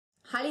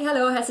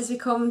Hallo, herzlich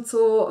willkommen zu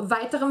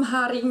weiterem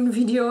haarigen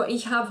Video.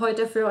 Ich habe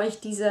heute für euch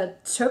diese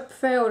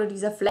Zöpfe oder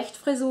diese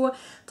Flechtfrisur.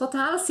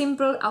 Total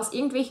simpel, aus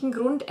irgendwelchem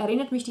Grund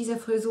erinnert mich diese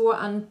Frisur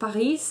an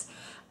Paris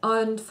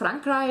und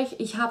Frankreich.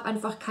 Ich habe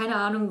einfach keine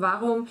Ahnung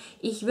warum.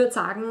 Ich würde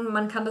sagen,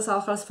 man kann das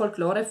auch als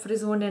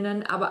Folklore-Frisur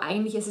nennen, aber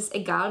eigentlich ist es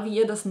egal, wie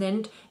ihr das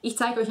nennt. Ich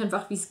zeige euch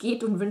einfach, wie es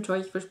geht und wünsche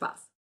euch viel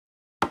Spaß.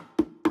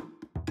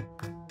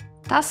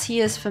 Das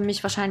hier ist für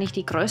mich wahrscheinlich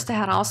die größte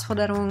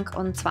Herausforderung,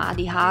 und zwar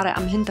die Haare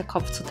am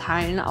Hinterkopf zu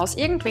teilen. Aus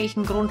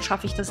irgendwelchen Grund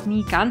schaffe ich das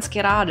nie ganz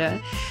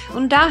gerade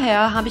und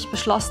daher habe ich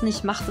beschlossen,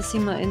 ich mache das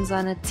immer in so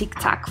eine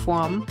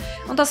Zickzack-Form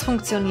und das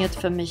funktioniert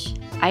für mich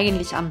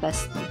eigentlich am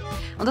besten.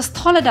 Und das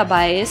Tolle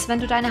dabei ist, wenn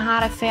du deine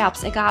Haare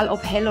färbst, egal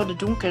ob hell oder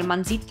dunkel,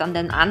 man sieht dann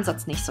den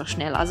Ansatz nicht so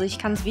schnell. Also ich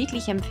kann es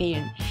wirklich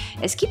empfehlen.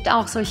 Es gibt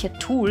auch solche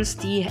Tools,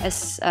 die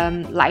es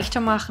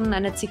leichter machen,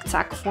 eine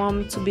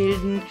Zickzack-Form zu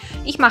bilden.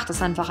 Ich mache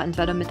das einfach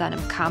entweder mit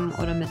einem Kamm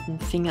oder mit den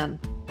Fingern.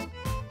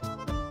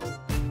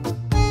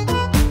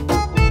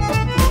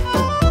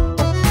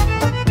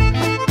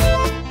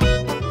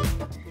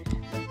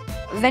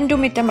 Wenn du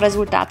mit dem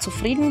Resultat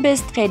zufrieden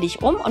bist, dreh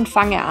dich um und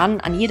fange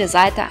an jeder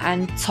Seite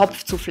einen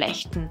Zopf zu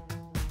flechten.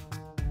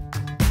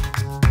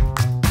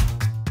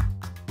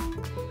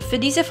 Für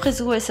diese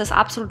Frisur ist es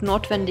absolut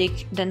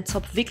notwendig, den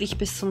Zopf wirklich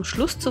bis zum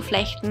Schluss zu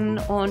flechten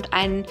und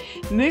ein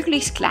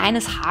möglichst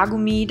kleines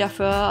Haargummi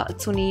dafür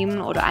zu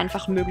nehmen oder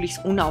einfach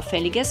möglichst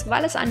unauffälliges,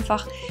 weil es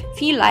einfach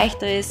viel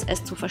leichter ist,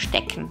 es zu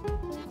verstecken.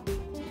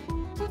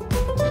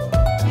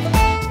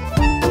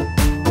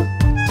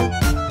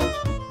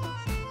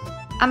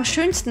 Am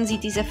schönsten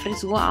sieht diese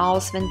Frisur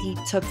aus, wenn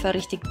die Zöpfe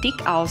richtig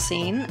dick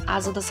aussehen.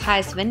 Also das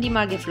heißt, wenn die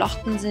mal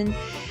geflochten sind,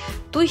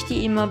 durch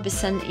die immer ein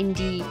bisschen in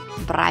die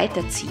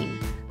Breite ziehen.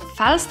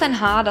 Falls dein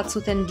Haar dazu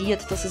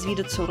tendiert, dass es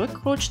wieder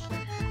zurückrutscht,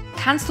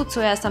 kannst du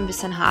zuerst ein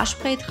bisschen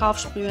Haarspray drauf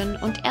sprühen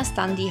und erst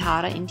dann die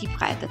Haare in die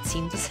Breite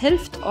ziehen. Das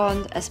hilft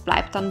und es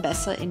bleibt dann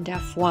besser in der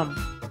Form.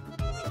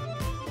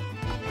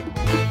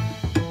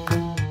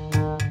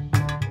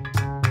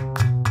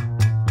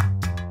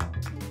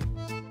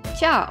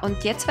 Tja,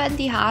 und jetzt werden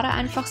die Haare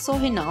einfach so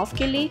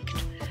hinaufgelegt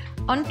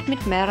und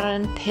mit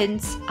mehreren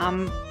Pins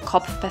am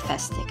Kopf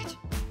befestigt.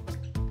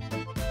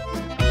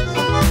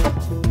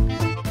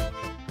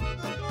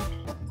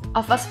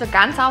 Auf was wir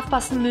ganz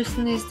aufpassen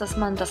müssen, ist, dass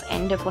man das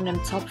Ende von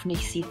dem Zopf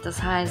nicht sieht.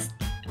 Das heißt,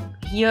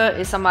 hier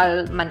ist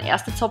einmal mein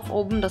erster Zopf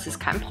oben, das ist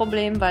kein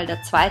Problem, weil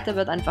der zweite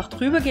wird einfach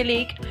drüber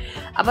gelegt.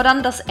 Aber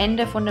dann das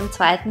Ende von dem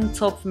zweiten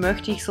Zopf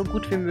möchte ich so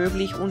gut wie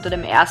möglich unter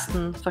dem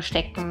ersten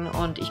verstecken.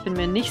 Und ich bin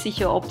mir nicht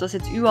sicher, ob das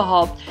jetzt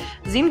überhaupt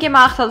Sinn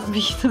gemacht hat, wie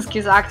ich das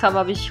gesagt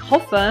habe. Aber ich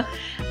hoffe,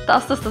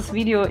 dass das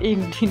Video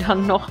irgendwie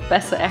dann noch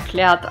besser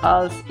erklärt,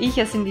 als ich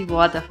es in die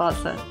Worte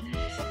fasse.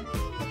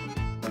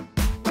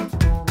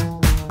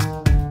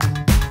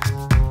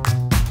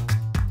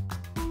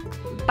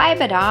 Bei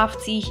Bedarf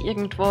ziehe ich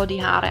irgendwo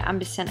die Haare ein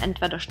bisschen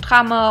entweder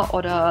strammer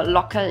oder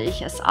lockere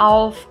ich es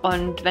auf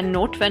und wenn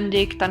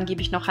notwendig, dann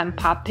gebe ich noch ein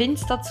paar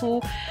Pins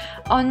dazu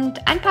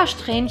und ein paar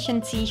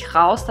Strähnchen ziehe ich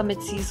raus,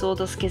 damit sie so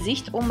das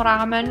Gesicht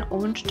umrahmen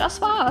und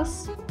das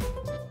war's.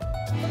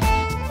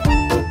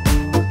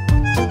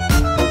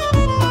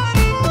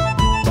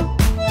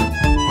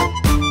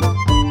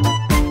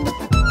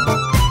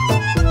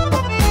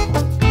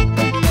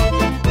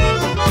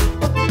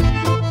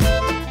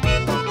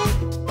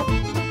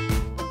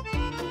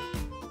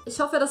 Ich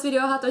hoffe, das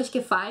Video hat euch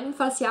gefallen.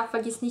 Falls ja,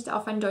 vergisst nicht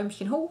auf ein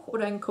Däumchen hoch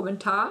oder einen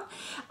Kommentar.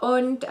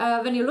 Und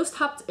wenn ihr Lust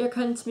habt, ihr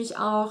könnt mich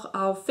auch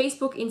auf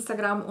Facebook,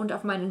 Instagram und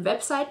auf meinen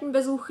Webseiten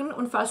besuchen.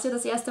 Und falls ihr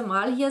das erste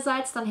Mal hier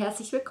seid, dann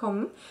herzlich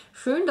willkommen.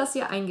 Schön, dass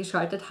ihr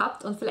eingeschaltet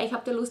habt und vielleicht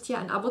habt ihr Lust, hier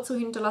ein Abo zu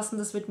hinterlassen.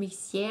 Das würde mich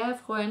sehr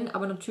freuen,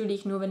 aber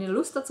natürlich nur, wenn ihr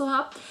Lust dazu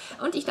habt.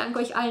 Und ich danke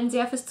euch allen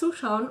sehr fürs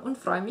Zuschauen und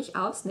freue mich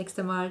aufs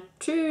nächste Mal.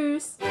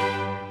 Tschüss!